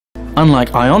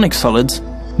Unlike ionic solids,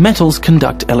 metals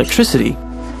conduct electricity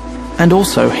and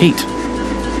also heat.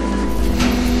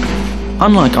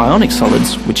 Unlike ionic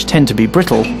solids, which tend to be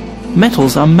brittle,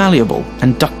 metals are malleable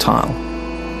and ductile.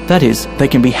 That is, they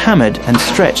can be hammered and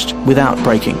stretched without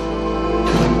breaking.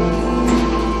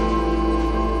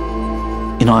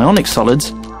 In ionic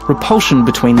solids, repulsion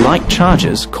between like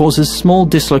charges causes small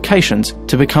dislocations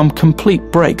to become complete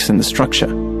breaks in the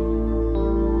structure.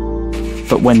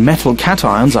 But when metal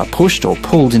cations are pushed or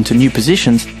pulled into new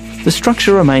positions, the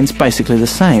structure remains basically the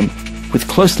same, with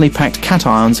closely packed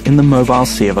cations in the mobile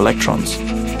sea of electrons.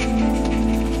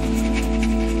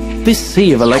 This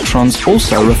sea of electrons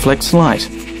also reflects light,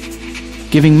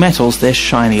 giving metals their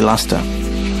shiny luster.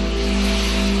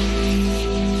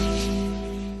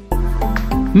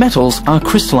 Metals are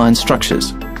crystalline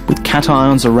structures, with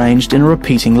cations arranged in a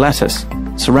repeating lattice,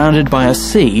 surrounded by a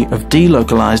sea of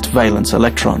delocalized valence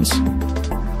electrons.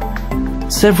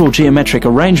 Several geometric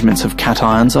arrangements of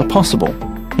cations are possible,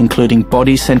 including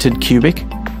body-centered cubic,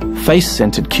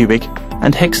 face-centered cubic,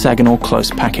 and hexagonal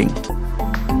close packing.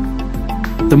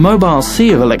 The mobile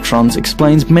sea of electrons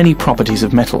explains many properties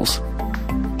of metals.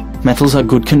 Metals are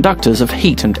good conductors of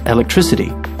heat and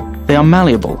electricity. They are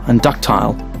malleable and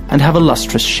ductile and have a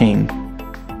lustrous sheen.